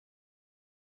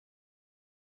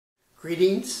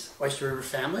Greetings, Oyster River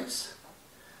families.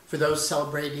 For those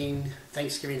celebrating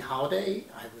Thanksgiving holiday,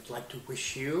 I would like to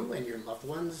wish you and your loved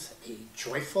ones a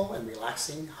joyful and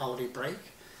relaxing holiday break.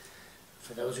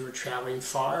 For those who are traveling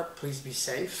far, please be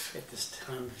safe at this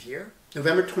time of year.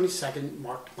 November 22nd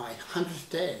marked my 100th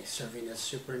day serving as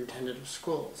superintendent of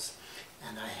schools.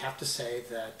 And I have to say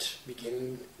that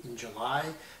beginning in July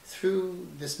through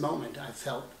this moment, I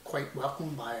felt quite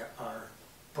welcomed by our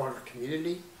broader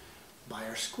community, by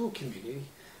our school community,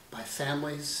 by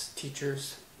families,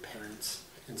 teachers, parents,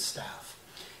 and staff.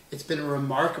 It's been a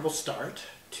remarkable start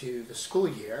to the school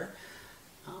year.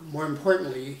 More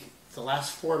importantly, the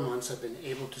last 4 months I've been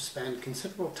able to spend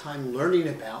considerable time learning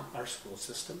about our school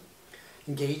system,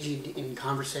 engaging in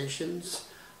conversations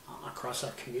across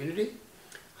our community,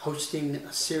 hosting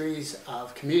a series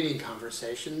of community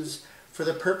conversations for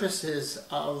the purposes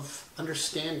of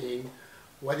understanding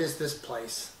what is this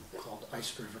place called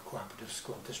Oyster River Cooperative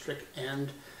School District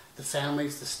and the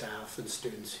families, the staff, and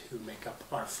students who make up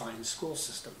our fine school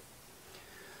system.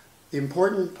 The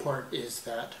important part is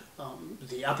that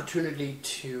the opportunity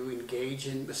to engage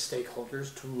in with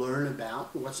stakeholders, to learn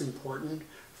about what's important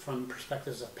from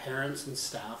perspectives of parents and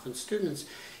staff and students,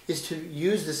 is to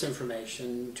use this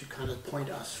information to kind of point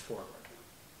us forward.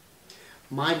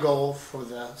 My goal for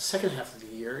the second half of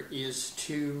the year is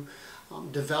to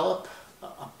develop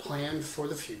a plan for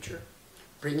the future,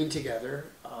 bringing together,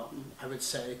 I would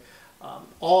say,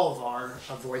 all of our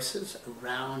voices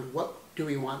around what do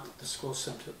we want the school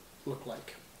system to look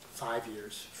like 5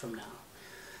 years from now.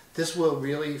 This will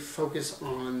really focus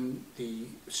on the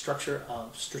structure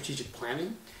of strategic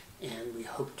planning, and we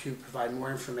hope to provide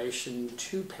more information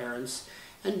to parents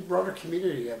and broader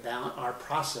community about our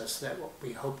process that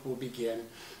we hope will begin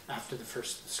after the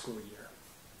first school year.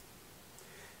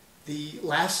 The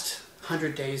last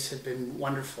 100 days have been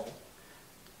wonderful,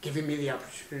 giving me the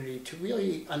opportunity to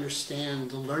really understand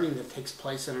the learning that takes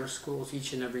place in our schools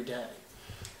each and every day.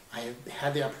 I have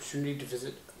had the opportunity to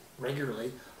visit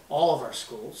regularly all of our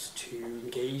schools to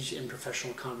engage in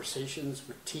professional conversations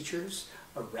with teachers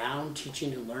around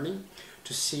teaching and learning,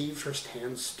 to see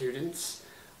firsthand students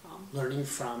learning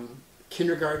from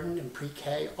kindergarten and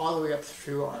pre-K all the way up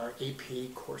through our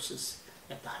AP courses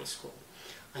at the high school.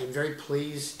 I am very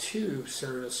pleased to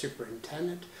serve as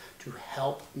superintendent to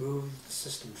help move the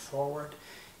system forward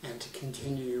and to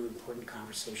continue important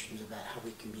conversations about how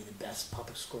we can be the best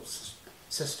public school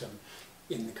system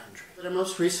in the country. At our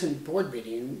most recent board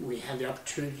meeting, we had the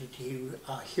opportunity to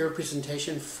hear a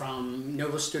presentation from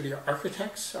Nova Studio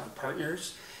Architects, our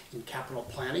partners in capital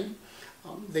planning.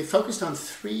 They focused on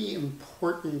 3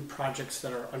 important projects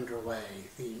that are underway.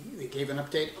 They gave an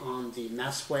update on the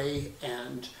Massway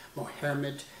and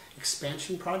Mohammed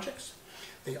expansion projects.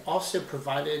 They also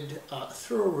provided a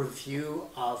thorough review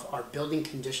of our building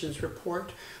conditions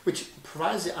report, which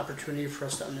provides the opportunity for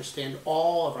us to understand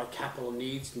all of our capital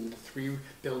needs in the 3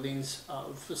 buildings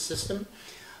of the system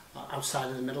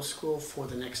outside of the middle school for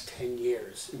the next 10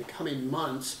 years. In the coming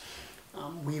months,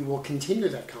 we will continue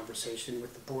that conversation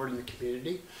with the board and the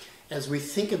community as we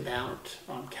think about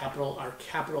our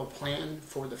capital plan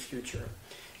for the future.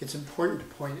 It's important to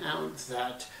point out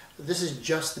that this is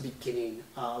just the beginning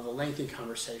of the lengthy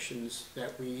conversations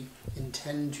that we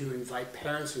intend to invite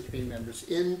parents and community members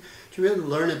in to really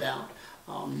learn about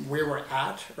where we're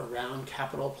at around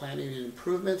capital planning and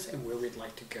improvements and where we'd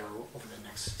like to go over the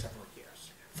next several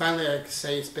years. Finally, I can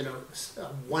say it's been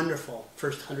a wonderful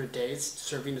first 100 days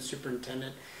serving as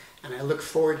superintendent, and I look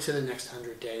forward to the next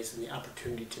 100 days and the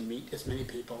opportunity to meet as many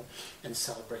people and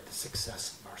celebrate the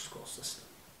success of our school system.